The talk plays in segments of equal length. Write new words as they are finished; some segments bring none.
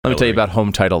Let me tell you about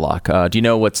Home Title Lock. Do you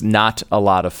know what's not a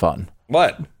lot of fun?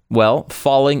 What? Well,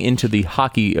 falling into the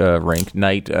hockey rink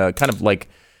night, kind of like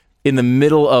in the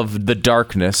middle of the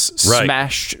darkness,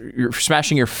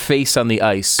 smashing your face on the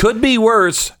ice. Could be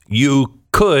worse. You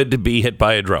could be hit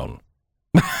by a drone.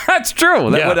 That's true.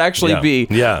 That would actually be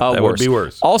that would be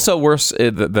worse. Also worse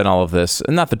than all of this,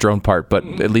 and not the drone part, but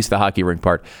at least the hockey rink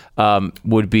part,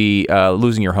 would be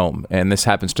losing your home. And this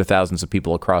happens to thousands of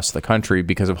people across the country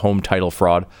because of home title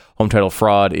fraud. Home title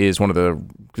fraud is one of the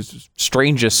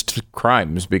strangest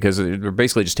crimes because they're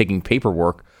basically just taking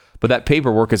paperwork, but that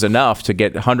paperwork is enough to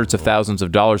get hundreds of thousands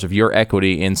of dollars of your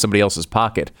equity in somebody else's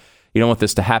pocket. You don't want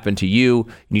this to happen to you. You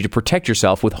need to protect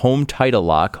yourself with Home Title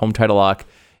Lock. Home Title Lock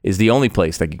is the only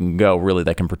place that you can go, really,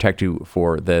 that can protect you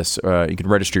for this. You can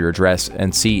register your address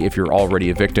and see if you're already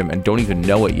a victim and don't even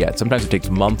know it yet. Sometimes it takes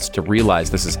months to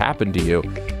realize this has happened to you.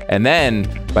 And then,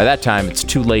 by that time, it's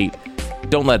too late.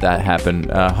 Don't let that happen.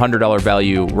 $100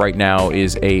 value right now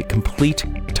is a complete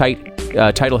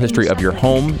title history of your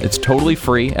home. It's totally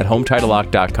free at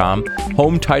HometitleLock.com.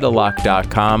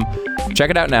 HometitleLock.com. Check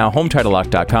it out now,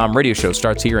 HometitleLock.com. Radio show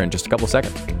starts here in just a couple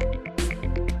seconds.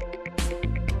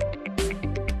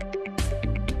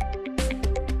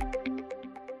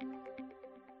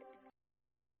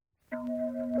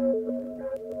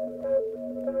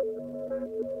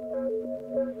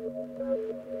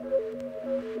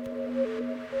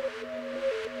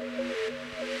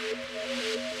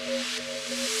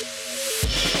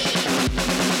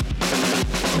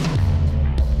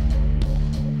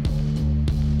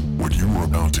 What you are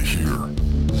about to hear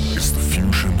is the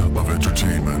fusion of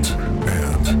entertainment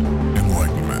and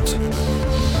enlightenment.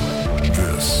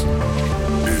 This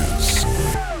is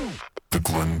the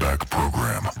Glenn Beck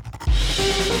Program.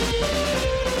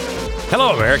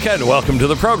 Hello, America, and welcome to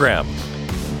the program.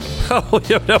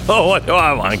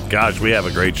 Oh my gosh, we have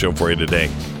a great show for you today.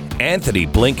 Anthony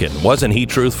Blinken, wasn't he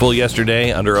truthful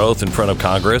yesterday under oath in front of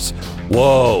Congress?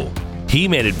 Whoa, he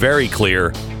made it very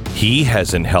clear he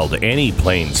hasn't held any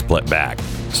planes split back.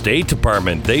 State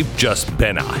Department, they've just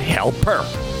been a helper.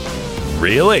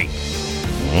 Really?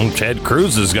 Ted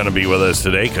Cruz is going to be with us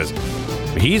today because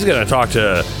he's going to talk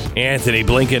to Anthony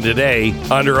Blinken today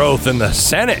under oath in the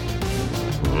Senate.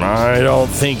 I don't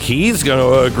think he's going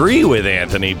to agree with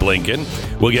Anthony Blinken.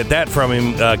 We'll get that from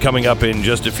him coming up in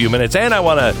just a few minutes. And I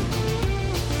want to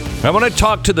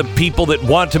talk to the people that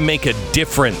want to make a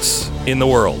difference in the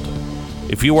world.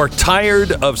 If you are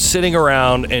tired of sitting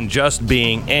around and just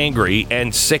being angry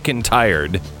and sick and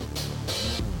tired,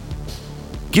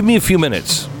 give me a few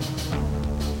minutes.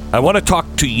 I want to talk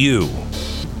to you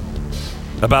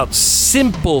about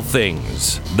simple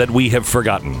things that we have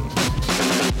forgotten.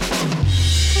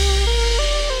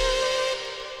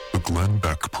 The Glenn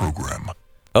Beck Program.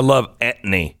 I love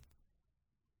Etney.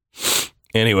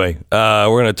 Anyway, we're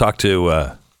going to talk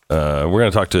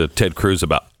to Ted Cruz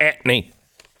about Etney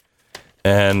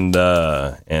and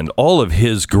all of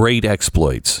his great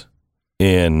exploits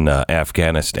in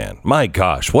Afghanistan. My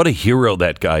gosh, what a hero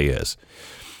that guy is.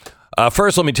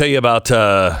 First, let me tell you about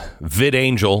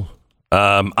VidAngel.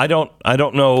 I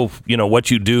don't know, what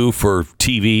you do for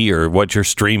TV or what you're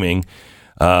streaming,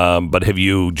 but have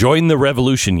you joined the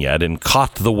revolution yet and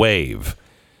caught the wave?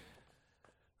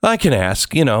 I can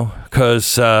ask,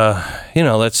 because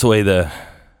that's the way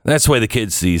the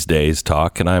kids these days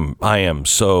talk, and I am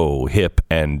so hip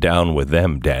and down with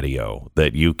them, Daddy-O,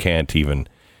 that you can't even.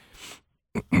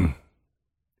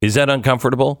 Is that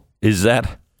uncomfortable? Is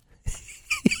that?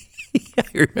 I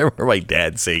remember my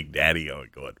dad saying Daddy-O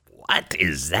and going, what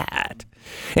is that?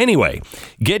 Anyway,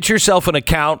 get yourself an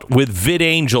account with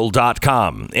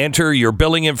vidangel.com. Enter your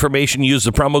billing information, use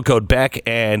the promo code Beck,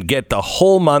 and get the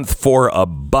whole month for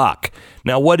 $1.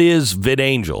 Now, what is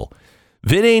VidAngel?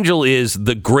 VidAngel is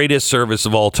the greatest service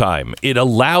of all time. It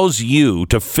allows you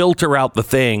to filter out the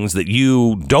things that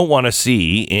you don't want to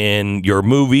see in your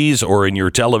movies or in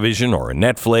your television or in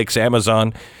Netflix,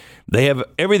 Amazon. They have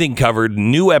everything covered.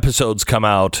 New episodes come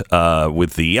out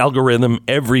with the algorithm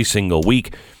every single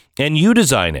week, and you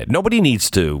design it. Nobody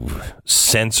needs to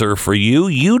censor for you.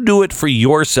 You do it for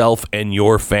yourself and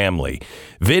your family.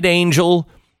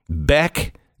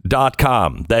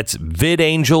 VidAngelBeck.com. That's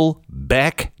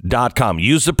VidAngelBeck.com.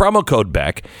 Use the promo code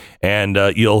Beck, and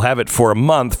you'll have it for a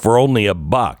month for only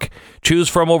 $1. Choose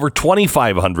from over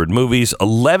 2,500 movies,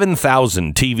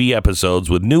 11,000 TV episodes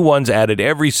with new ones added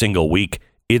every single week.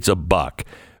 It's $1.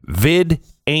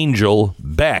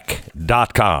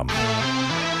 VidAngelBeck.com.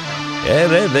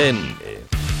 And then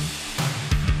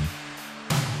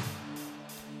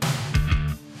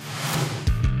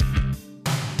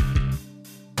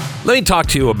Let me talk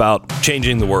to you about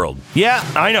changing the world. Yeah,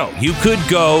 I know. You could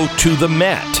go to the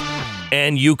Met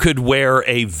and you could wear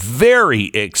a very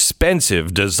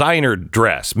expensive designer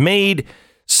dress made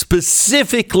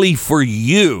specifically for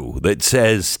you that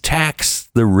says tax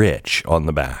the rich on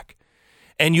the back.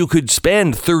 And you could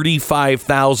spend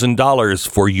 $35,000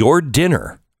 for your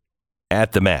dinner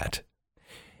at the Met.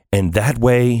 And that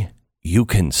way you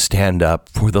can stand up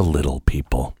for the little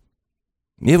people.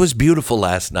 It was beautiful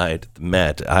last night at the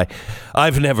Met.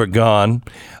 I've never gone,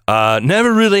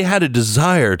 never really had a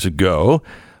desire to go,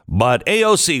 but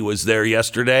AOC was there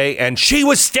yesterday, and she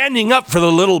was standing up for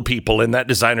the little people in that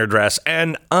designer dress,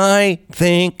 and I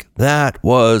think that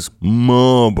was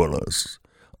marvelous.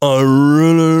 I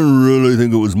really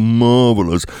think it was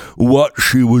marvelous what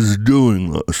she was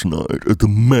doing last night at the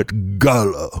Met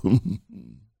Gala.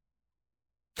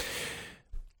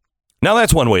 Now,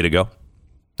 that's one way to go.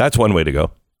 That's one way to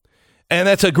go. And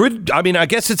that's a good, I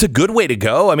guess it's a good way to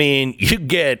go. I mean, you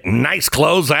get nice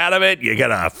clothes out of it. You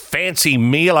get a fancy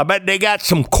meal. I bet they got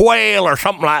some quail or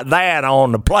something like that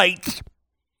on the plates.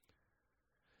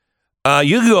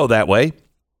 You could go that way.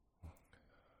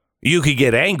 You could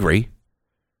get angry.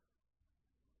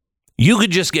 You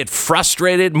could just get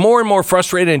frustrated, more and more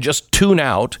frustrated, and just tune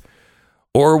out.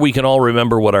 Or we can all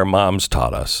remember what our moms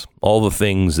taught us, all the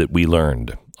things that we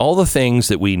learned, all the things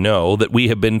that we know that we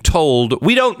have been told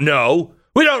we don't know.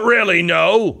 We don't really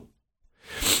know.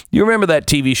 You remember that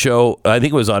TV show? I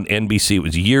think it was on NBC. It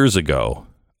was years ago.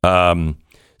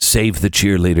 Save the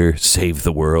Cheerleader, Save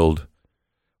the World.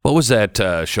 What was that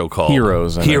show called?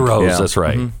 Heroes. Heroes, Yeah. That's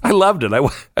right. Mm-hmm. I loved it.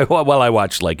 I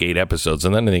watched like 8 episodes,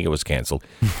 and then I think it was canceled.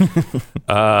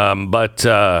 But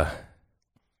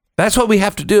that's what we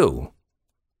have to do.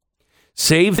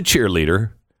 Save the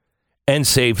cheerleader and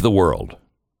save the world.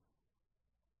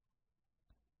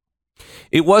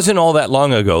 It wasn't all that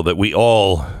long ago that we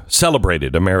all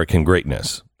celebrated American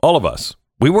greatness. All of us.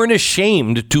 We weren't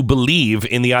ashamed to believe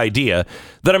in the idea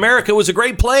that America was a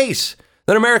great place,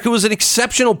 that America was an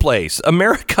exceptional place.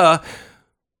 America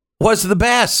was the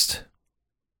best.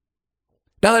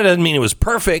 Now, that doesn't mean it was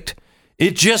perfect.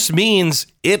 It just means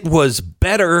it was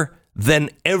better than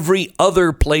every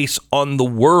other place on the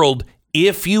world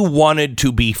if you wanted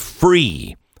to be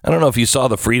free. I don't know if you saw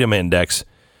the Freedom Index,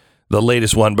 the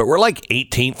latest one, but we're like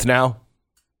 18th now.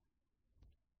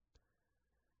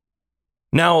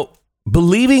 Now,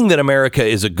 believing that America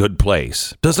is a good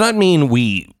place does not mean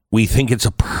we think it's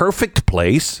a perfect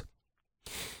place.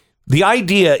 The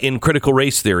idea in critical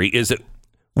race theory is that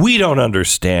we don't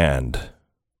understand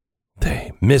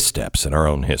the missteps in our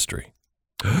own history.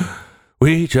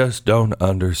 We just don't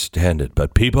understand it,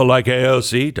 but people like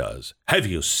AOC does. Have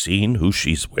you seen who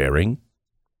she's wearing?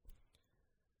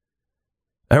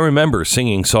 I remember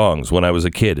singing songs when I was a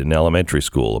kid in elementary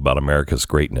school about America's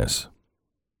greatness.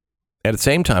 At the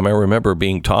same time, I remember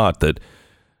being taught that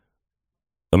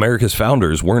America's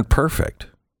founders weren't perfect.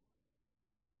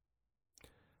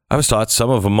 I was taught some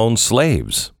of them owned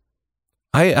slaves.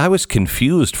 I was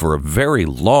confused for a very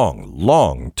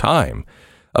long time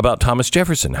about Thomas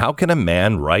Jefferson. How can a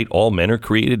man write all men are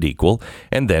created equal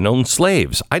and then own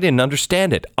slaves? I didn't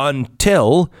understand it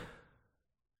until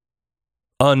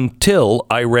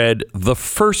I read the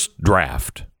first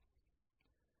draft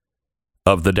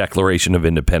of the Declaration of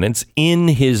Independence in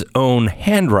his own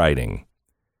handwriting,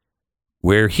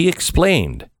 where he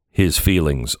explained his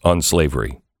feelings on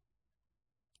slavery.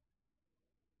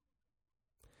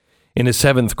 In the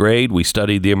 7th grade, we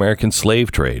studied the American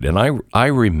slave trade, and I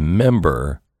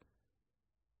remember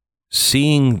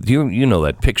seeing, you know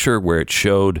that picture where it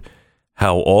showed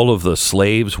how all of the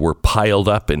slaves were piled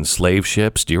up in slave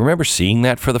ships? Do you remember seeing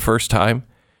that for the first time?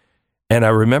 And I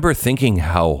remember thinking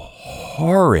how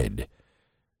horrid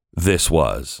this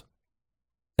was.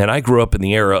 And I grew up in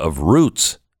the era of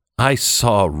Roots. I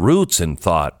saw Roots and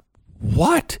thought,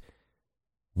 what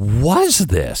was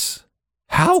this?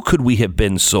 How could we have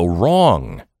been so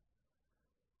wrong?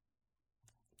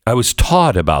 I was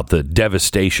taught about the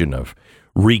devastation of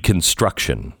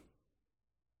Reconstruction.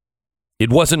 It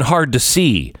wasn't hard to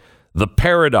see the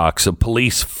paradox of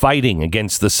police fighting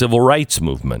against the civil rights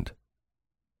movement.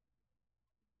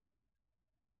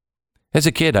 As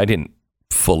a kid, I didn't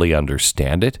fully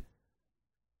understand it.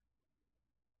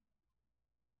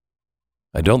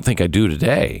 I don't think I do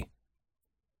today.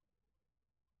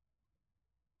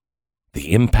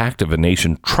 The impact of a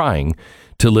nation trying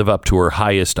to live up to her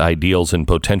highest ideals and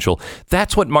potential.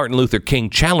 That's what Martin Luther King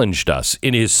challenged us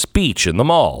in his speech in the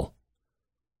mall.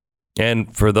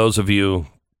 And for those of you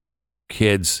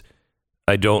kids,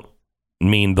 I don't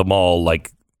mean the mall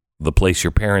like the place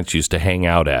your parents used to hang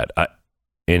out at.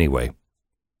 Anyway,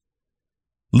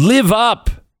 Live up.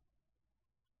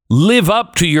 Live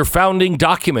up to your founding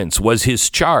documents was his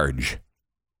charge.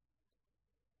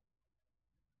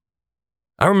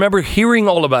 I remember hearing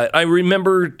all of that. I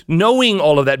remember knowing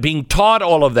all of that, being taught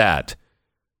all of that,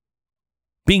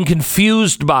 being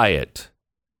confused by it,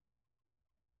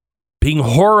 being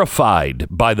horrified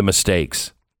by the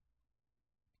mistakes.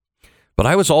 But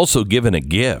I was also given a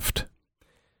gift.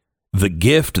 The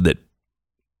gift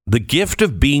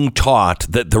of being taught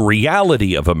that the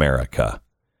reality of America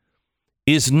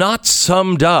is not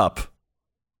summed up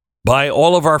by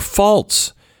all of our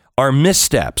faults, our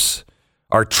missteps,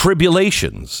 our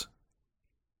tribulations.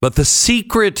 But the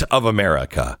secret of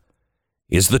America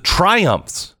is the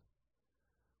triumphs.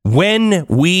 When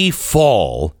we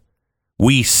fall,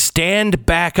 we stand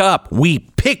back up. We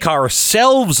pick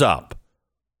ourselves up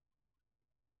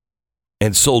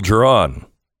and soldier on.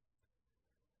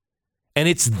 And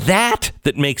it's that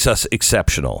makes us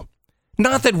exceptional.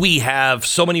 Not that we have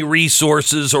so many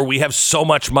resources or we have so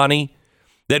much money.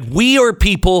 That we are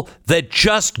people that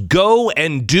just go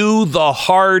and do the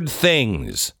hard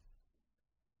things.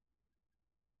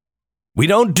 We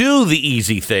don't do the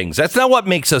easy things. That's not what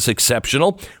makes us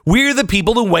exceptional. We're the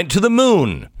people who went to the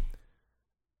moon.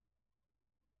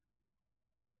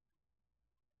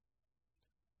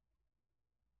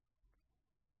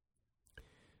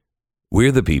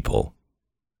 We're the people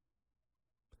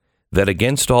that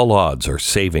against all odds are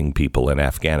saving people in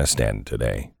Afghanistan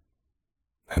today.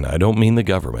 And I don't mean the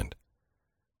government.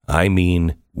 I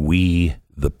mean we,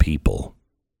 the people.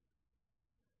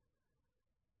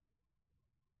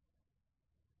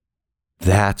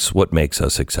 That's what makes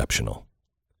us exceptional.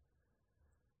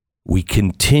 We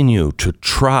continue to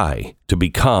try to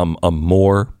become a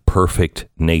more perfect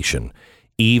nation,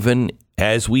 even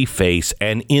as we face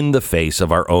and in the face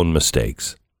of our own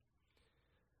mistakes.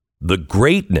 The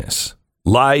greatness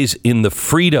lies in the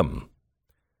freedom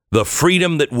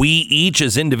that we each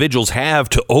as individuals have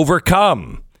to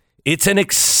overcome. It's an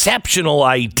exceptional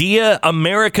idea.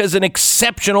 America's an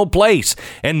exceptional place.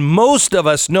 And most of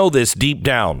us know this deep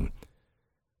down.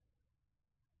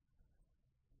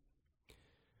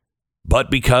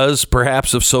 But because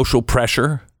perhaps of social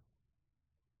pressure,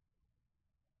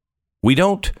 we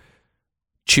don't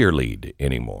cheerlead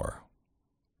anymore.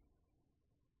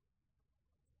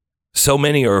 So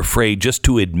many are afraid just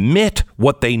to admit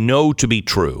what they know to be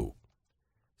true.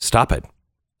 Stop it.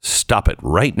 Stop it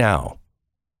right now.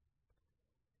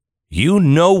 You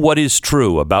know what is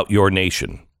true about your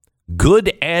nation,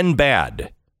 good and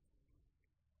bad.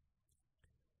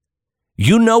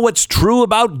 You know what's true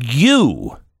about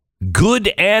you, good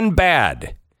and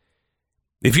bad.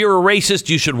 If you're a racist,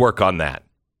 you should work on that.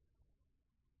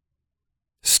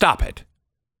 Stop it.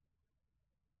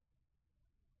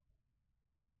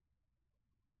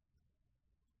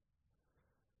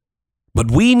 But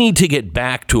we need to get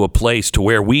back to a place to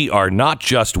where we are not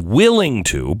just willing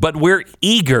to, but we're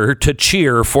eager to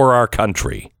cheer for our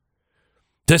country.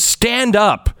 To stand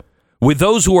up with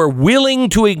those who are willing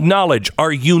to acknowledge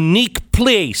our unique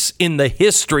place in the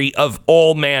history of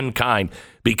all mankind.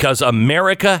 Because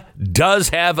America does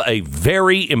have a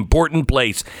very important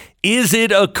place. Is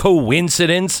it a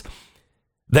coincidence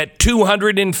that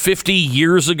 250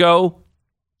 years ago,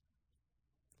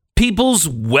 people's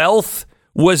wealth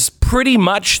was pretty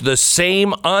much the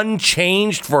same,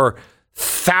 unchanged for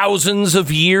thousands of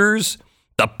years?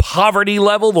 The poverty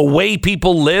level, the way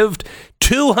people lived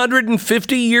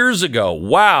 250 years ago.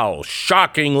 Wow,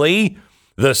 shockingly,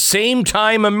 the same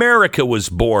time America was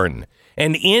born.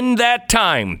 And in that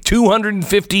time,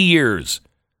 250 years,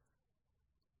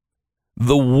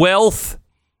 the wealth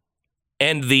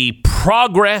and the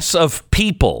progress of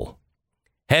people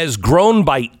has grown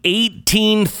by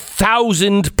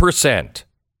 18,000%.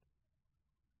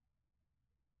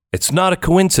 It's not a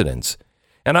coincidence.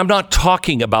 And I'm not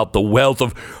talking about the wealth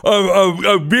of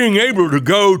being able to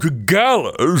go to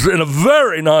galas in a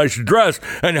very nice dress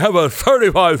and have a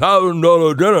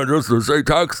 $35,000 dinner just to say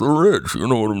tax the rich. You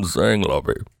know what I'm saying,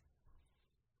 Lovey?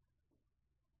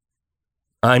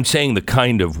 I'm saying the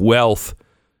kind of wealth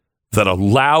that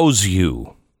allows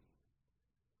you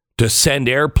to send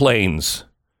airplanes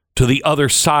to the other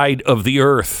side of the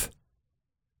earth,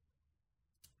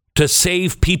 to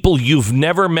save people you've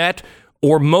never met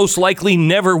or most likely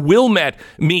never will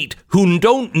meet, who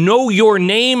don't know your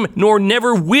name nor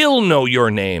never will know your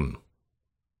name.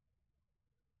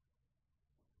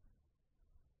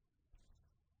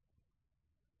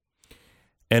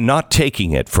 And not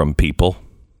taking it from people,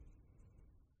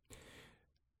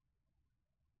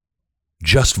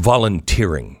 just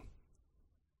volunteering.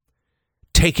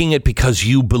 taking it because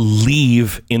you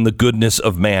believe in the goodness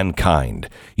of mankind.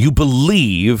 You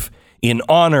believe in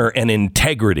honor and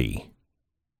integrity.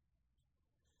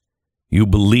 You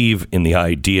believe in the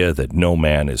idea that no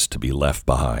man is to be left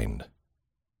behind.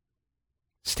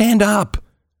 Stand up.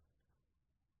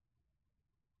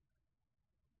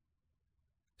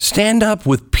 Stand up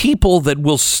with people that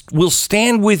will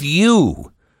stand with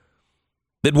you,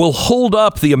 that will hold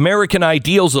up the American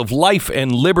ideals of life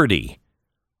and liberty.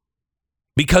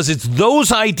 Because it's those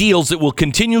ideals that will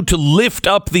continue to lift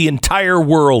up the entire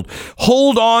world.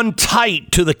 Hold on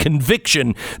tight to the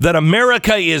conviction that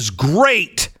America is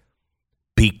great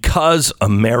because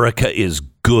America is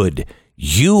good.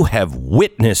 You have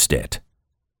witnessed it.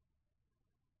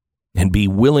 And be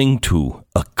willing to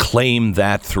acclaim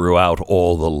that throughout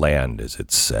all the land, as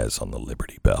it says on the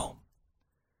Liberty Bell.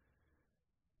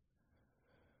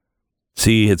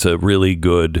 See, it's a really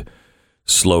good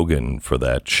slogan for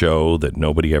that show that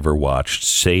nobody ever watched.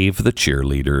 Save the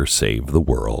cheerleader, save the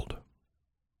world.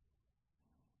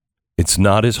 It's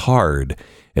not as hard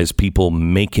as people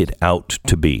make it out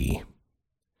to be.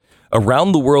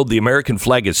 Around the world, the American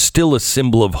flag is still a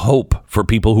symbol of hope for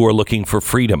people who are looking for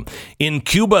freedom. In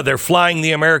Cuba, they're flying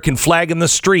the American flag in the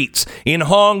streets. In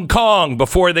Hong Kong,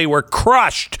 before they were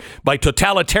crushed by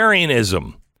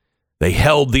totalitarianism, they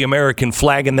held the American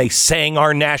flag and they sang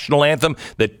our national anthem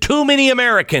that too many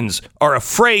Americans are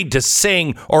afraid to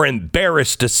sing or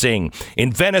embarrassed to sing.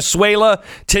 In Venezuela,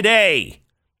 today,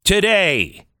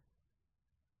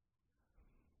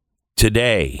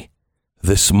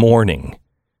 this morning,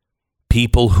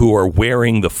 people who are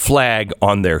wearing the flag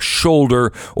on their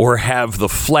shoulder or have the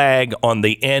flag on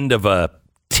the end of a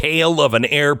tail of an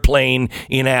airplane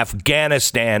in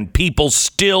Afghanistan, people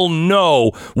still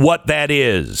know what that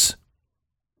is.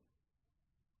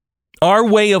 Our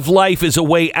way of life is a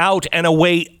way out and a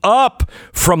way up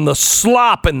from the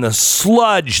slop and the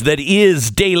sludge that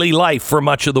is daily life for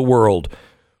much of the world.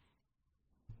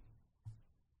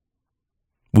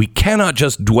 We cannot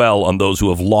just dwell on those who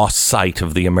have lost sight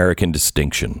of the American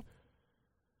distinction.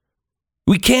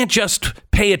 We can't just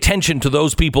pay attention to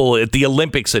those people at the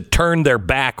Olympics that turned their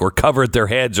back or covered their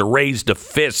heads or raised a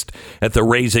fist at the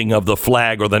raising of the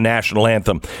flag or the national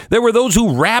anthem. There were those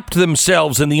who wrapped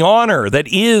themselves in the honor that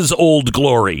is Old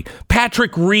Glory.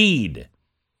 Patrick Reed,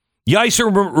 Yaiser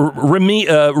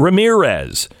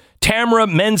Ramirez, Tamara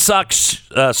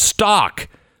Mensah Stock,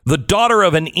 the daughter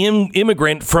of an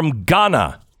immigrant from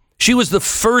Ghana. She was the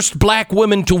first black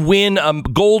woman to win a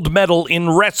gold medal in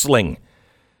wrestling.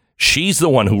 She's the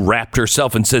one who wrapped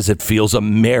herself and says it feels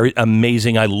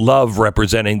amazing. I love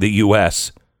representing the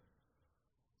U.S.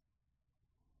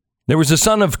 There was a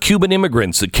son of Cuban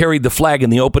immigrants that carried the flag in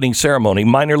the opening ceremony,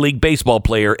 minor league baseball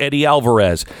player Eddie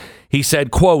Alvarez. He said,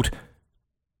 quote,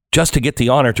 just to get the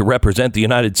honor to represent the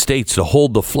United States, to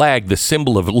hold the flag, the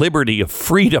symbol of liberty, of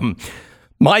freedom.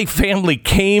 My family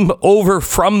came over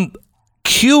from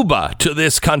Cuba to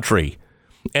this country.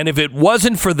 And if it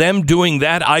wasn't for them doing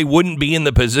that, I wouldn't be in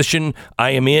the position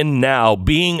I am in now.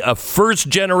 Being a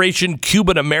first-generation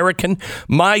Cuban American,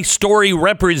 my story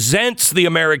represents the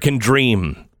American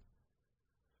dream.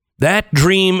 That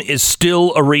dream is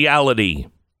still a reality.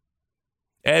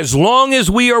 As long as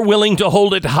we are willing to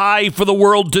hold it high for the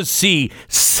world to see,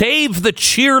 save the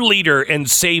cheerleader and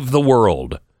save the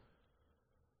world.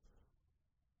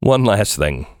 One last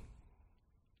thing.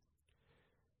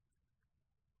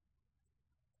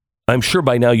 I'm sure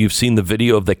by now you've seen the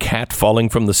video of the cat falling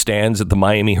from the stands at the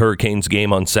Miami Hurricanes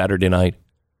game on Saturday night.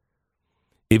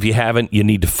 If you haven't, you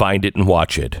need to find it and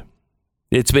watch it.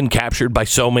 It's been captured by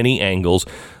so many angles.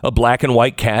 A black and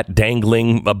white cat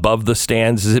dangling above the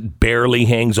stands as it barely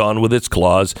hangs on with its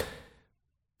claws.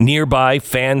 Nearby,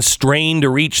 fans strain to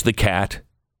reach the cat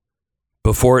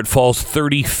before it falls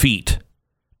 30 feet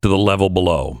to the level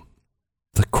below.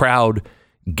 The crowd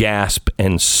gasped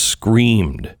and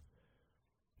screamed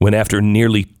when, after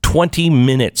nearly 20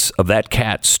 minutes of that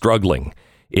cat struggling,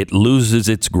 it loses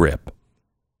its grip.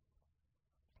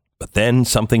 But then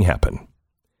something happened.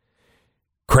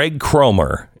 Craig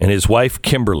Cromer and his wife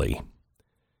Kimberly,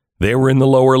 they were in the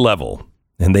lower level,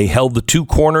 and they held the two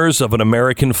corners of an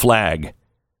American flag.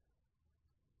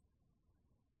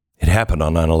 It happened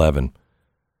on 9/11,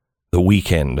 the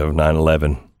weekend of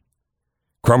 9/11.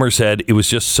 Cromer said it was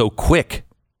just so quick.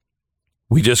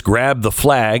 We just grabbed the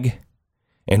flag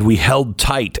and we held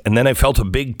tight, and then I felt a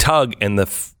big tug, and the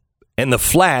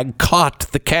flag caught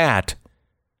the cat.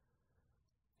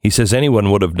 He says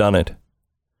anyone would have done it.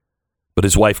 But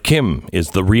his wife Kim is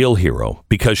the real hero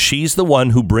because she's the one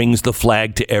who brings the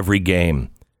flag to every game.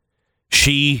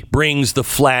 She brings the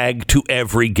flag to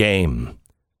every game.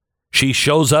 She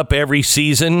shows up every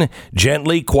season,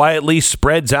 gently, quietly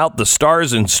spreads out the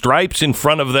stars and stripes in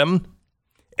front of them,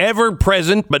 ever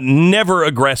present but never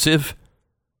aggressive.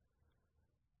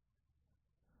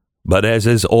 But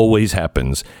as always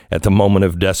happens, at the moment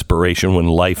of desperation, when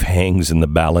life hangs in the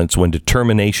balance, when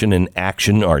determination and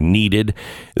action are needed,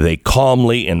 they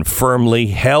calmly and firmly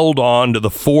held on to the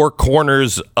four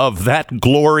corners of that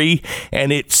glory,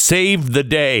 and it saved the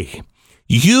day.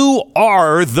 You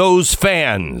are those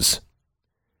fans.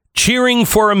 Cheering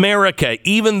for America,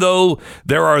 even though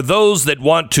there are those that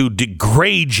want to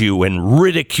degrade you and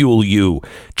ridicule you.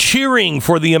 Cheering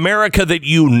for the America that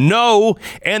you know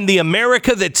and the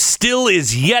America that still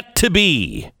is yet to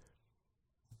be.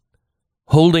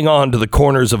 Holding on to the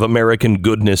corners of American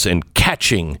goodness and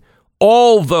catching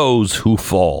all those who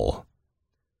fall.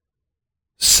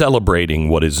 Celebrating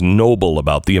what is noble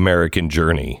about the American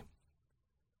journey.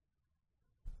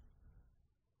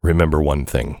 Remember one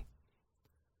thing.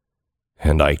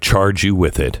 And I charge you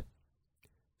with it.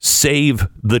 Save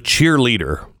the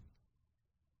cheerleader.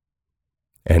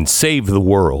 And save the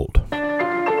world. I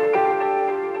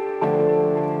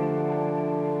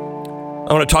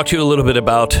want to talk to you a little bit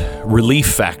about Relief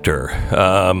Factor.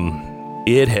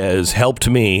 It has helped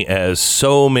me, as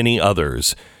so many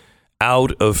others,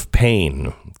 out of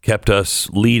pain, kept us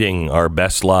leading our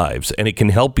best lives, and it can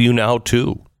help you now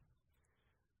too.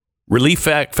 Relief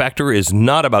Factor is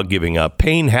not about giving up.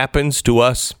 Pain happens to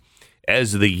us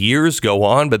as the years go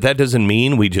on, but that doesn't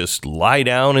mean we just lie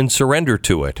down and surrender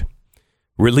to it.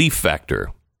 Relief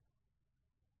Factor.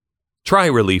 Try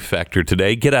Relief Factor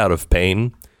today. Get out of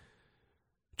pain.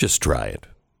 Just try it.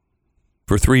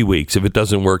 For 3 weeks. If it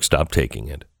doesn't work, stop taking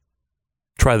it.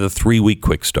 Try the 3-week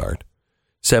quick start.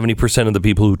 70% of the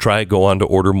people who try it go on to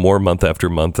order more month after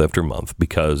month after month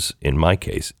because, in my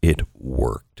case, it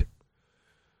worked.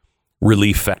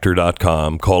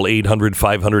 ReliefFactor.com. Call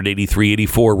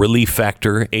 800-500-8384. Relief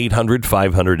Factor,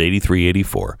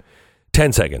 800-500-8384.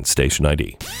 10 seconds, station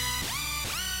ID.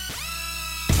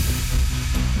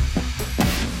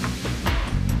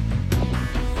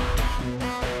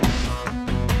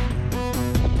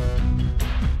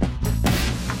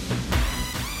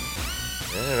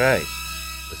 All right.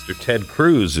 Mr. Ted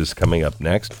Cruz is coming up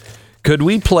next. Could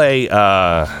we play...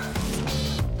 Oh,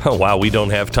 wow, we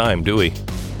don't have time, do we?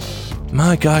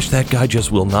 My gosh, that guy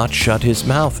just will not shut his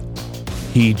mouth.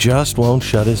 He just won't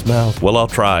shut his mouth. Well, I'll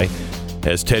try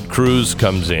as Ted Cruz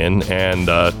comes in and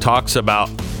talks about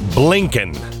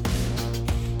Blinken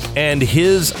and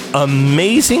his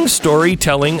amazing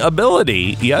storytelling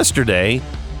ability yesterday,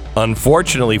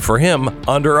 unfortunately for him,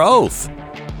 under oath,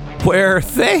 where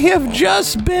they have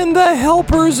just been the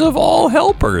helpers of all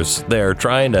helpers. They're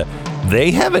trying to...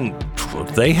 They haven't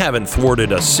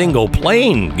thwarted a single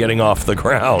plane getting off the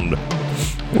ground.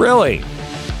 Really?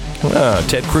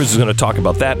 Ted Cruz is going to talk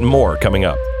about that and more coming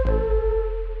up.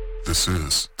 This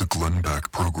is the Glenn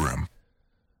Beck Program.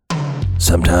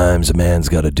 Sometimes a man's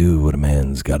got to do what a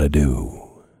man's got to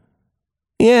do.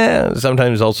 Yeah,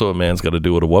 sometimes also a man's got to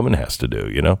do what a woman has to do,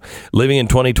 you know? Living in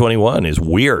 2021 is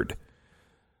weird.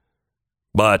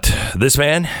 But this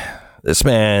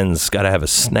man's got to have a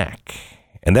snack.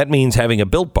 And that means having a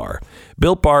Built Bar.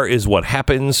 Built Bar is what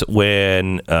happens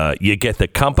when you get the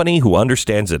company who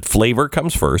understands that flavor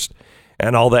comes first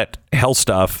and all that health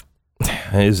stuff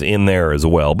is in there as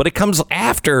well. But it comes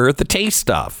after the taste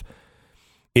stuff.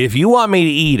 If you want me to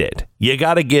eat it, you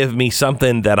got to give me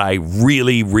something that I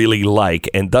really, really like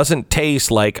and doesn't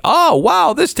taste like, oh,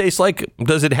 wow, this tastes like,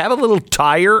 does it have a little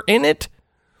tire in it?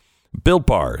 Built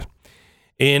Bar.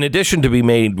 In addition to be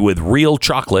made with real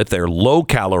chocolate, they're low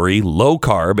calorie, low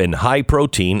carb, and high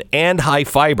protein and high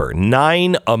fiber.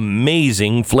 9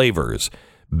 amazing flavors.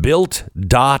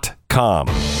 Built.com.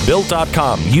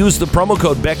 Built.com. Use the promo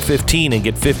code BECK15 and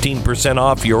get 15%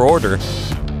 off your order.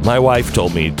 My wife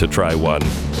told me to try one,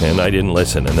 and I didn't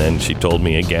listen. And then she told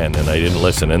me again, and I didn't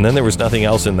listen. And then there was nothing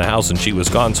else in the house, and she was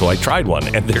gone, so I tried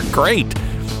one, and they're great.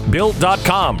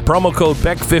 Built.com. Promo code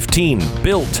BECK15.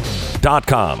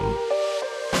 Built.com.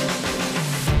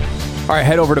 All right,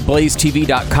 head over to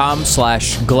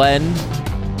blazetv.com/Glenn.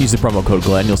 Use the promo code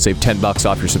Glenn. You'll save $10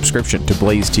 off your subscription to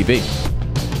Blaze TV.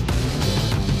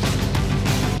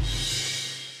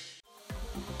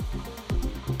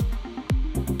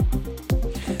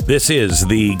 This is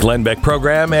the Glenn Beck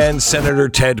Program, and Senator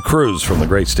Ted Cruz from the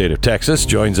great state of Texas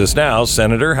joins us now.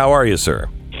 Senator, how are you, sir?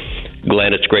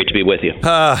 Glenn, it's great to be with you.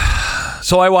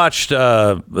 So I watched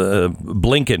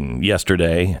Blinken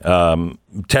yesterday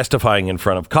testifying in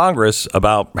front of Congress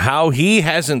about how he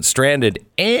hasn't stranded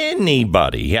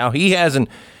anybody, how he hasn't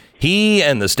He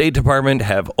and the State Department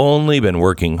have only been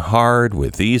working hard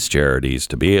with these charities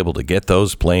to be able to get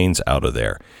those planes out of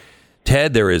there.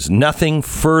 Ted, there is nothing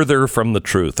further from the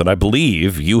truth. And I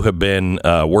believe you have been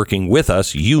working with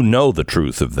us. You know the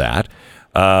truth of that.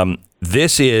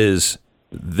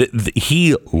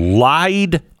 He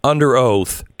lied under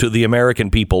oath to the American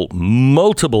people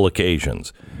multiple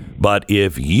occasions. But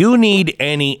if you need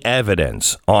any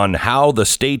evidence on how the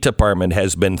State Department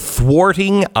has been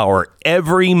thwarting our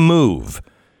every move,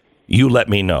 you let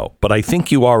me know. But I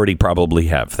think you already probably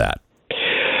have that.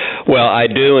 Well, I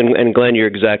do, and Glenn, you're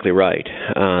exactly right.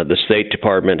 The State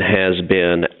Department has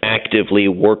been actively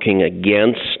working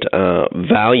against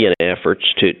valiant efforts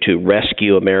to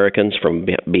rescue Americans from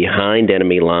behind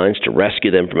enemy lines, to rescue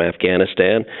them from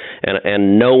Afghanistan,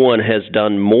 and no one has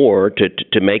done more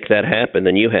to make that happen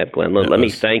than you have, Glenn. Let me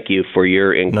thank you for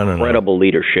your incredible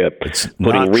leadership,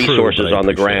 putting resources on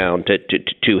the ground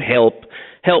to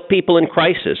help people in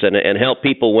crisis and help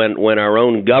people when our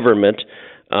own government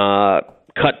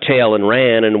cut tail and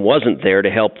ran and wasn't there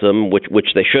to help them, which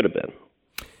they should have been.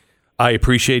 I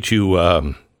appreciate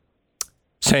you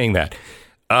saying that.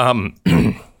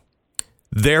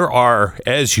 There are,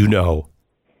 as you know,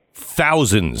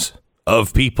 thousands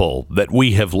of people that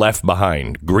we have left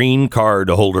behind, green card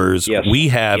holders. Yes. We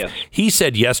have, yes. He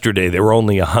said yesterday there were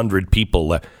only 100 people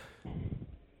left.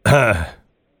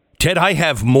 Ted, I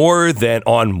have more than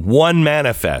on one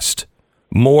manifest,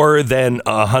 more than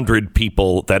 100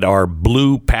 people that are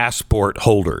blue passport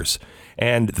holders.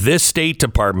 And this State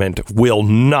Department will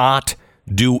not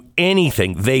do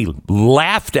anything. They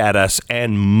laughed at us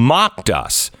and mocked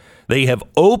us. They have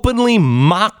openly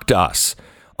mocked us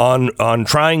on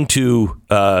trying to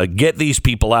get these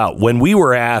people out. When we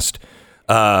were asked,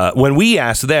 when we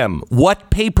asked them, what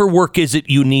paperwork is it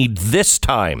you need this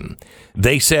time?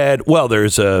 They said, well,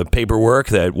 there's a paperwork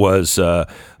that was,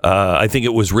 I think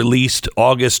it was released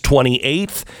August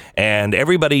 28th, and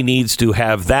everybody needs to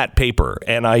have that paper.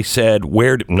 And I said,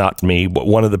 not me, but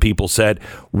one of the people said,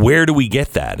 where do we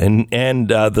get that? And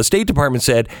the State Department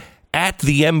said, at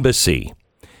the embassy.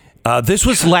 This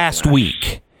was last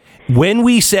week. When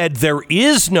we said there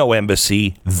is no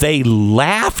embassy, they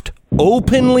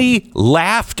openly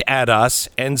laughed at us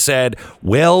and said,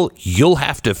 well, you'll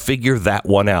have to figure that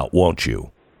one out, won't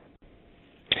you?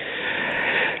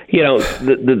 You know,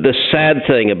 the sad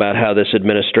thing about how this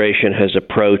administration has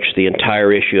approached the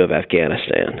entire issue of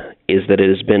Afghanistan is that it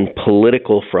has been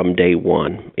political from day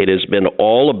one. It has been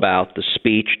all about the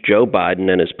speech Joe Biden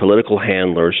and his political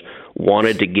handlers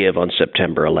wanted to give on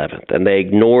September 11th. And they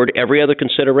ignored every other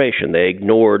consideration. They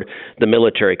ignored the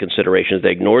military considerations.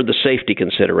 They ignored the safety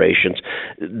considerations.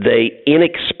 They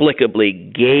inexplicably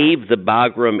gave the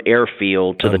Bagram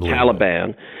airfield to the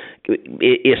Taliban,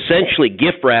 essentially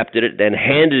gift-wrapped it and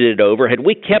handed it over. Had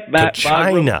we kept back to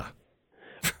China,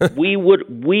 we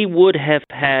would have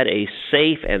had a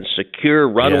safe and secure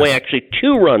runway, yes. Actually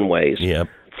 2 runways, yep.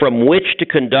 from which to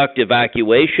conduct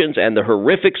evacuations, and the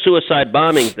horrific suicide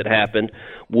bombings that happened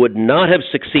would not have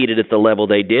succeeded at the level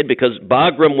they did because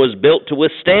Bagram was built to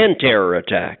withstand terror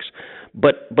attacks.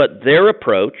 But their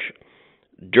approach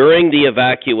during the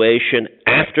evacuation,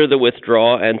 after the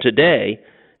withdrawal, and today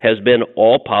has been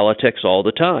all politics all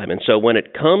the time. And so when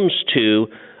it comes to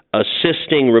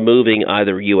assisting removing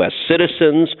either U.S.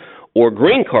 citizens or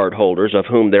green card holders, of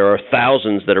whom there are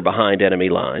thousands that are behind enemy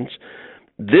lines,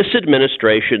 this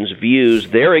administration views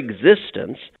their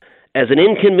existence as an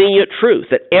inconvenient truth,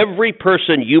 that every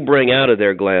person you bring out of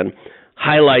there, Glenn,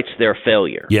 highlights their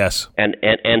failure. Yes. And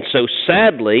so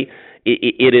sadly,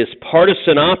 it is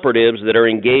partisan operatives that are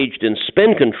engaged in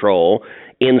spin control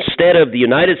instead of the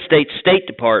United States State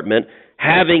Department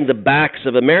having the backs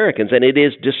of Americans, and it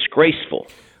is disgraceful.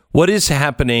 What is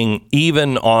happening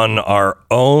even on our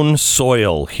own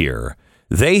soil here?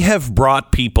 They have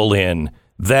brought people in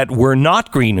that were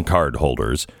not green card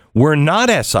holders, were not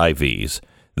SIVs.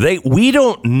 We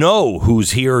don't know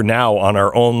who's here now on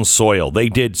our own soil. They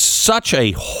did such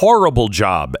a horrible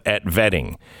job at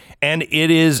vetting. And it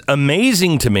is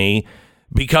amazing to me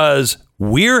because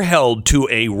we're held to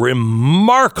a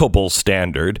remarkable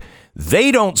standard.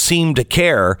 They don't seem to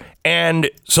care. And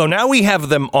so now we have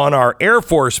them on our Air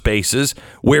Force bases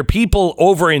where people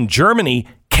over in Germany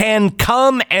can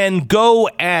come and go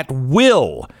at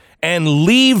will and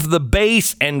leave the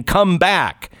base and come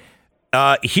back.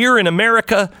 Here in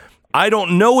America, I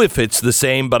don't know if it's the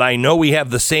same, but I know we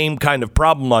have the same kind of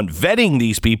problem on vetting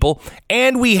these people,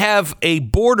 and we have a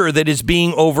border that is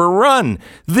being overrun.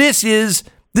 This is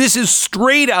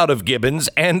straight out of Gibbons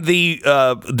and the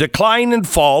decline and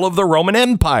fall of the Roman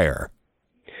Empire.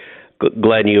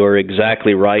 Glenn, you are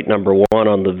exactly right. Number one,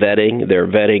 on the vetting, their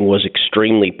vetting was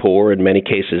extremely poor, in many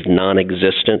cases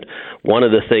non-existent. One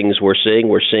of the things we're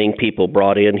seeing people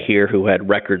brought in here who had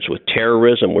records with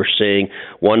terrorism. We're seeing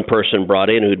one person brought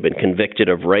in who'd been convicted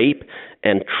of rape.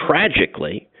 And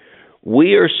tragically,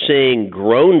 we are seeing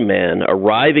grown men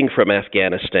arriving from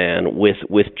Afghanistan with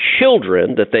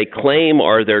children that they claim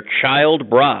are their child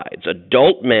brides,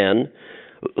 adult men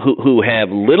who have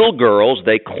little girls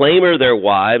they claim are their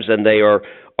wives, and they are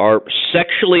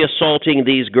sexually assaulting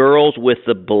these girls with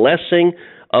the blessing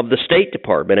of the State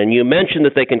Department. And you mentioned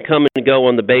that they can come and go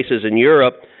on the bases in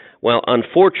Europe. Well,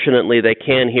 unfortunately, they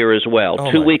can here as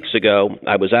well. 2 weeks ago,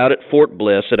 I was out at Fort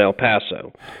Bliss in El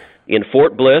Paso. In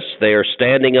Fort Bliss, they are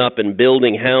standing up and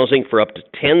building housing for up to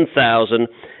 10,000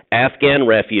 Afghan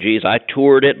refugees. I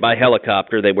toured it by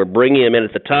helicopter. They were bringing them in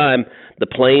at the time. The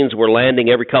planes were landing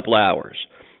every couple hours.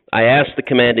 I asked the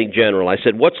commanding general, I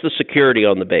said, what's the security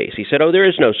on the base? He said, there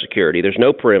is no security. There's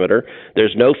no perimeter.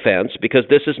 There's no fence, because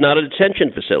this is not a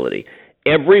detention facility.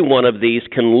 Every one of these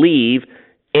can leave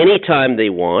anytime they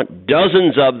want.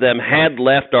 Dozens of them had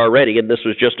left already, and this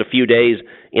was just a few days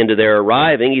into their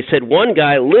arriving. He said one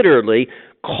guy literally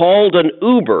called an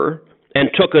Uber and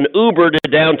took an Uber to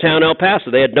downtown El Paso.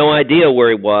 They had no idea where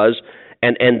he was,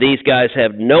 and these guys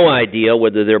have no idea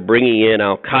whether they're bringing in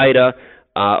Al-Qaeda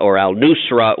or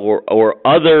al-Nusra or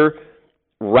other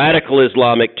radical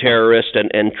Islamic terrorists.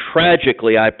 And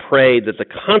tragically, I pray that the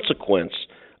consequence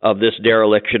of this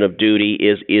dereliction of duty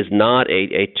is not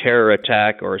a terror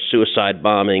attack or a suicide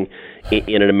bombing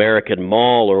in an American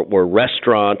mall or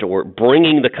restaurant, or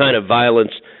bringing the kind of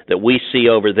violence that we see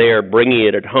over there, bringing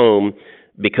it at home,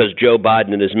 because Joe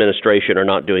Biden and his administration are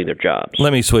not doing their jobs.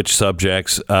 Let me switch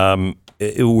subjects.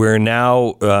 We're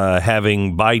now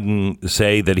having Biden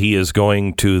say that he is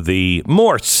going to the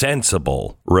more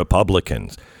sensible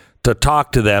Republicans to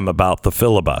talk to them about the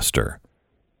filibuster.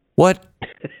 What?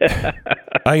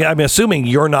 I'm assuming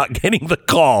you're not getting the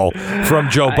call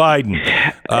from Joe Biden.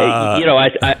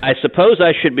 I suppose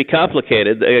I should be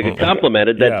complimented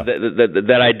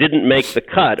that I didn't make the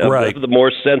cut of the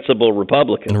more sensible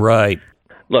Republicans. Right.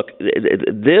 Look,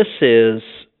 this is,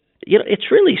 it's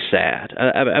really sad.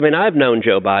 I mean, I've known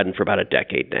Joe Biden for about a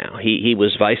decade now. He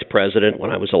was vice president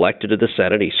when I was elected to the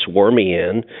Senate. He swore me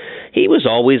in. He was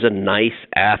always a nice,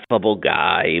 affable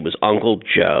guy. He was Uncle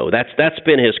Joe. That's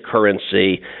been his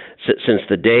currency since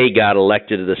the day he got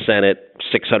elected to the Senate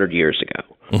 600 years ago.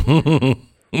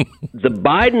 The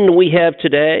Biden we have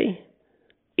today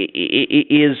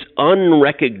is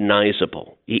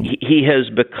unrecognizable. He has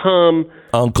become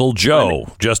Uncle Joe,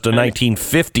 just a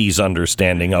 1950s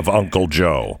understanding of Uncle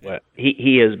Joe.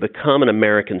 He has become an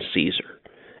American Caesar,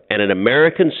 and an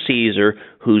American Caesar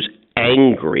who's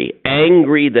angry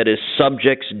that his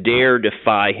subjects dare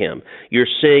defy him. You're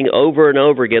seeing over and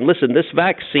over again, listen, this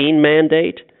vaccine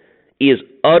mandate is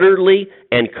utterly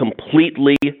and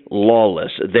completely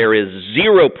lawless. There is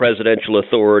zero presidential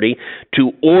authority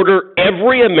to order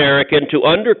every American to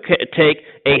undertake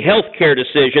a health care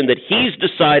decision that he's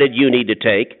decided you need to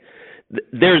take.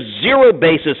 There's zero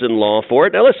basis in law for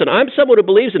it. Now, listen, I'm someone who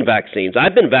believes in vaccines.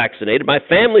 I've been vaccinated. My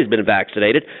family's been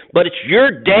vaccinated. But it's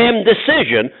your damn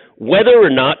decision whether or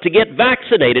not to get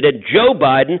vaccinated. And Joe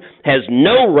Biden has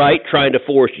no right trying to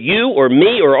force you or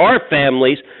me or our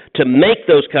families to make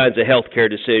those kinds of health care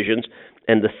decisions.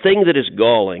 And the thing that is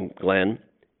galling, Glenn,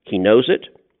 he knows it.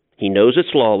 He knows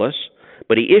it's lawless.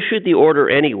 But he issued the order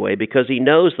anyway because he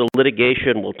knows the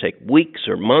litigation will take weeks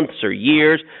or months or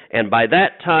years, and by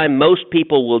that time, most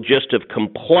people will just have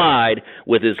complied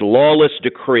with his lawless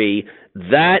decree.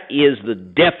 That is the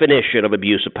definition of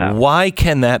abuse of power. Why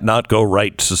can that not go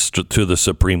right to the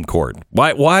Supreme Court?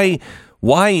 Why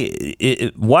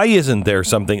isn't there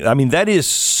something? I mean, that is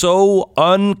so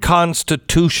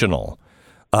unconstitutional,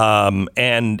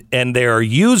 and they are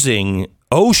using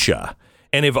OSHA.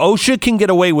 And if OSHA can get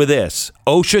away with this,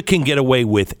 OSHA can get away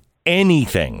with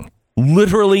anything,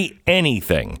 literally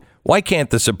anything. Why can't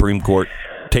the Supreme Court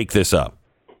take this up?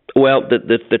 Well,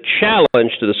 the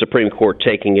challenge to the Supreme Court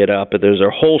taking it up, there's a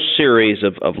whole series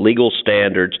of legal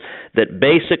standards that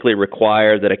basically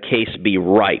require that a case be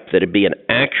ripe, that it be an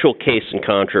actual case in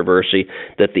controversy,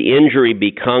 that the injury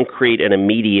be concrete and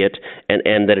immediate,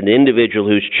 and that an individual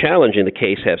who's challenging the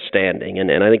case have standing.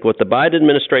 And I think what the Biden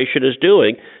administration is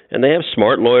doing, and they have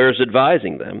smart lawyers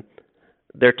advising them,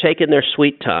 they're taking their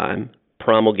sweet time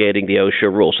promulgating the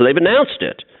OSHA rule. So they've announced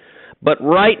it. But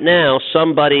right now,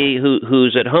 somebody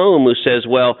who's at home who says,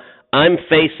 well, I'm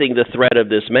facing the threat of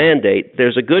this mandate,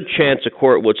 there's a good chance a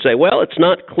court would say, well, it's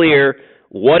not clear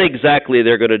what exactly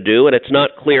they're going to do, and it's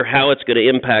not clear how it's going to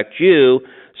impact you,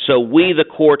 So we, the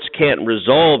courts, can't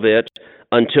resolve it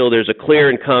until there's a clear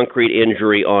and concrete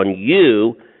injury on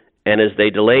you. And as they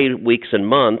delay weeks and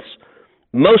months,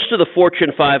 most of the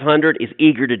Fortune 500 is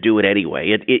eager to do it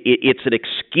anyway. It's an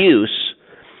excuse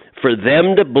for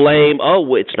them to blame,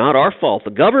 oh, it's not our fault.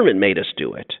 The government made us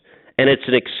do it. And it's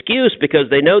an excuse because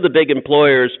they know the big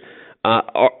employers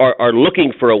are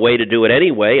looking for a way to do it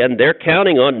anyway, and they're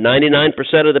counting on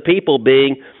 99% of the people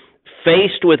being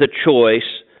faced with a choice: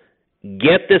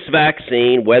 get this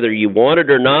vaccine, whether you want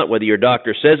it or not, whether your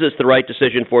doctor says it's the right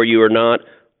decision for you or not,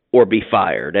 or be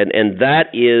fired. And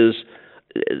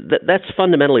that's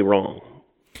fundamentally wrong.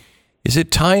 Is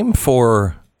it time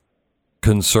for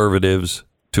conservatives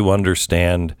to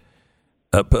understand,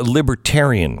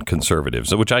 libertarian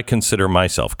conservatives, which I consider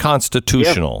myself,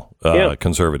 constitutional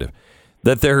conservative,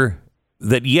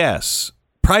 that yes,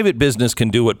 private business can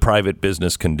do what private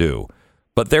business can do,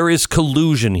 but there is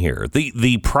collusion here.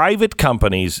 The private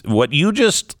companies, what you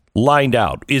just lined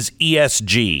out is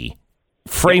ESG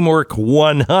framework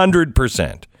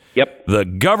 100%. Yep. The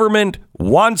government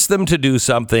wants them to do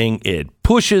something. It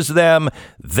pushes them.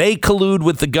 They collude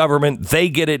with the government. They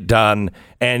get it done.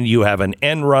 And you have an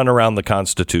end run around the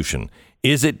Constitution.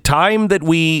 Is it time that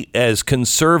we as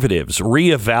conservatives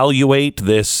reevaluate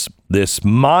this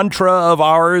mantra of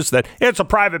ours that it's a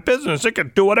private business, it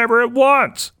can do whatever it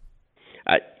wants?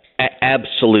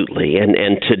 Absolutely.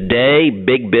 And today,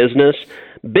 big business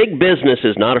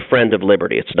is not a friend of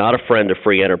liberty. It's not a friend of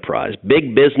free enterprise.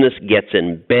 Big business gets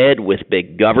in bed with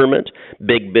big government.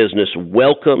 Big business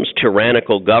welcomes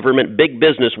tyrannical government. Big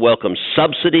business welcomes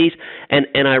subsidies. And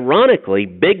ironically,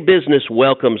 big business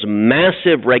welcomes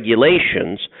massive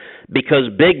regulations because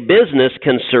big business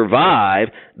can survive.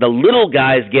 The little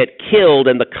guys get killed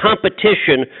and the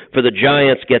competition for the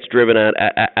giants gets driven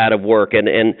out of work.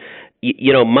 And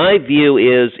you know, my view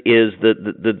is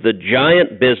the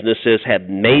giant businesses have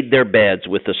made their beds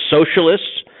with the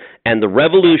socialists and the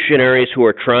revolutionaries who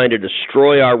are trying to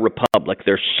destroy our republic.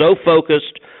 They're so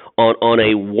focused on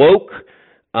a woke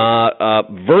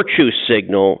virtue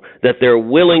signal that they're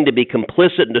willing to be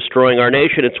complicit in destroying our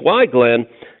nation. It's why, Glenn,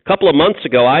 a couple of months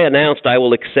ago, I announced I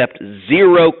will accept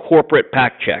 0 corporate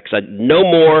PAC checks. No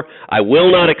more. I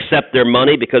will not accept their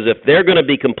money because if they're going to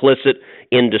be complicit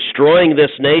in destroying this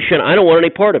nation, I don't want any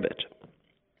part of it.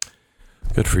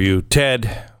 Good for you.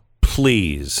 Ted,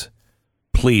 please,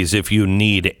 if you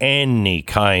need any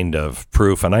kind of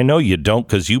proof, and I know you don't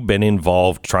because you've been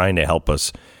involved trying to help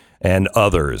us and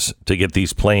others to get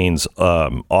these planes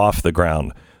off the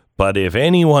ground. But if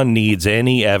anyone needs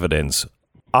any evidence,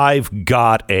 I've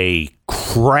got a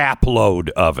crap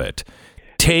load of it.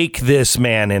 Take this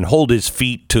man and hold his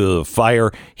feet to the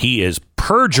fire. He is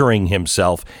perjuring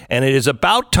himself, and it is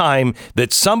about time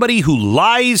that somebody who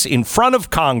lies in front of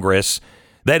Congress,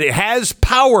 that it has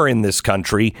power in this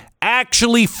country,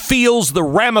 actually feels the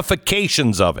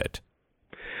ramifications of it.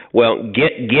 Well,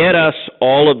 get us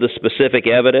all of the specific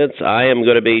evidence.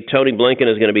 Tony Blinken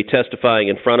is going to be testifying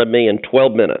in front of me in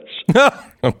 12 minutes.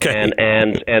 Okay.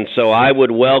 And so I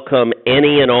would welcome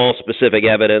any and all specific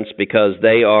evidence because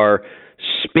they are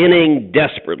spinning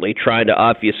desperately trying to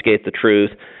obfuscate the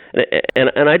truth.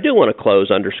 And I do want to close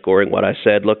underscoring what I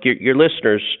said. Look, your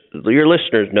listeners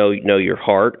know your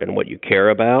heart and what you care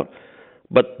about,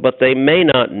 but they may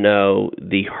not know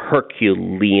the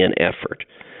Herculean effort,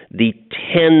 the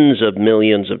tens of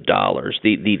millions of dollars,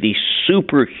 the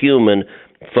superhuman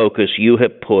focus you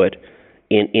have put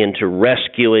into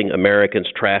rescuing Americans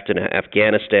trapped in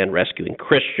Afghanistan, rescuing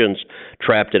Christians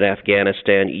trapped in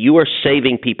Afghanistan. You are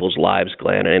saving people's lives,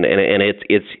 Glenn, and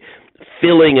it's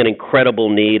filling an incredible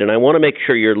need. And I want to make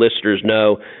sure your listeners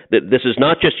know that this is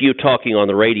not just you talking on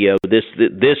the radio. This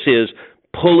is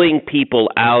pulling people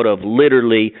out of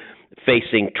literally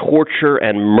facing torture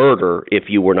and murder if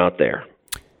you were not there.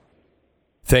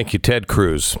 Thank you, Ted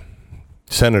Cruz,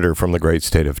 Senator from the great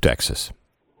state of Texas.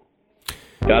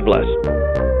 God bless.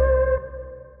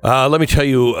 Let me tell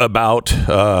you about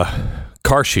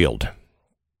CarShield.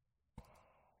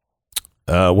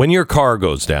 When your car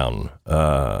goes down,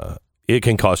 it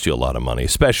can cost you a lot of money,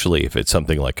 especially if it's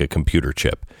something like a computer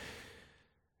chip.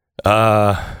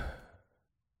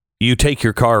 You take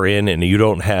your car in and you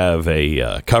don't have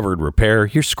a covered repair,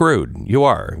 you're screwed. You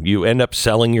are. You end up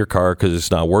selling your car because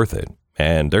it's not worth it.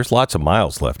 And there's lots of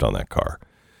miles left on that car.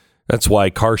 That's why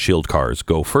CarShield cars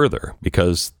go further,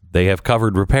 because they have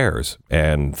covered repairs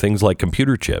and things like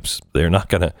computer chips. They're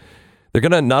going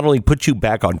to not only put you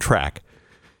back on track,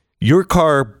 your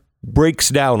car breaks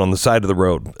down on the side of the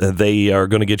road, they are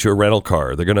going to get you a rental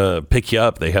car. They're going to pick you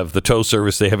up. They have the tow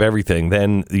service. They have everything.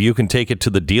 Then you can take it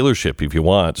to the dealership if you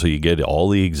want. So you get all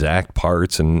the exact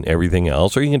parts and everything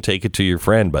else, or you can take it to your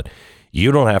friend. But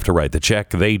you don't have to write the check.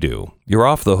 They do. You're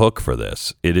off the hook for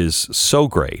this. It is so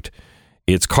great.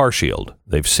 It's CarShield.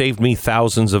 They've saved me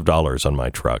thousands of dollars on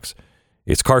my trucks.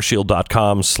 It's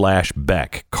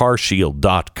carshield.com/Beck.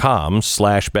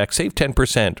 Carshield.com/Beck. Save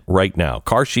 10% right now.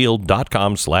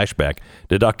 Carshield.com/Beck.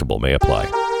 Deductible may apply.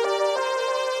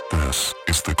 This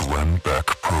is the Glenn Beck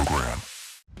Program.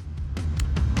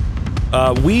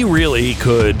 We really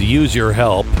could use your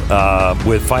help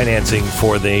with financing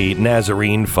for the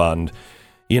Nazarene Fund.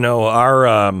 You know,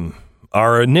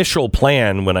 our initial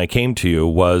plan when I came to you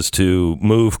was to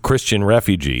move Christian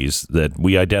refugees that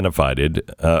we identified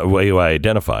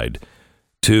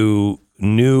to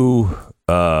new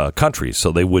countries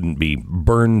so they wouldn't be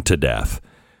burned to death.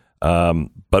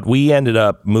 But we ended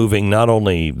up moving not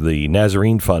only the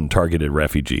Nazarene Fund targeted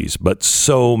refugees, but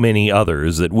so many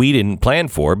others that we didn't plan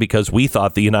for because we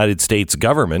thought the United States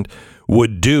government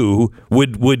would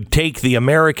take the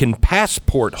American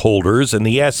passport holders and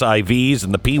the SIVs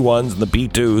and the P1s and the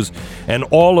P2s and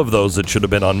all of those that should have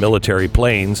been on military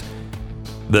planes.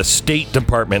 The State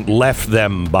Department left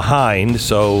them behind,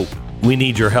 so we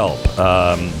need your help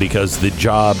because the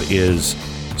job is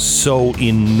so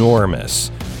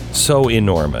enormous. So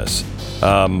enormous.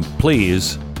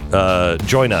 Please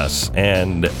join us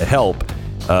and help.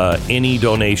 Any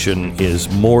donation is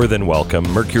more than welcome.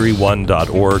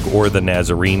 Mercury1.org or the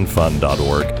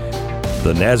NazareneFund.org.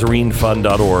 The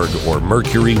NazareneFund.org or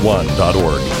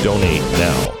Mercury1.org. Donate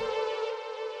now.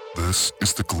 This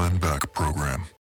is the Glenn Beck Program.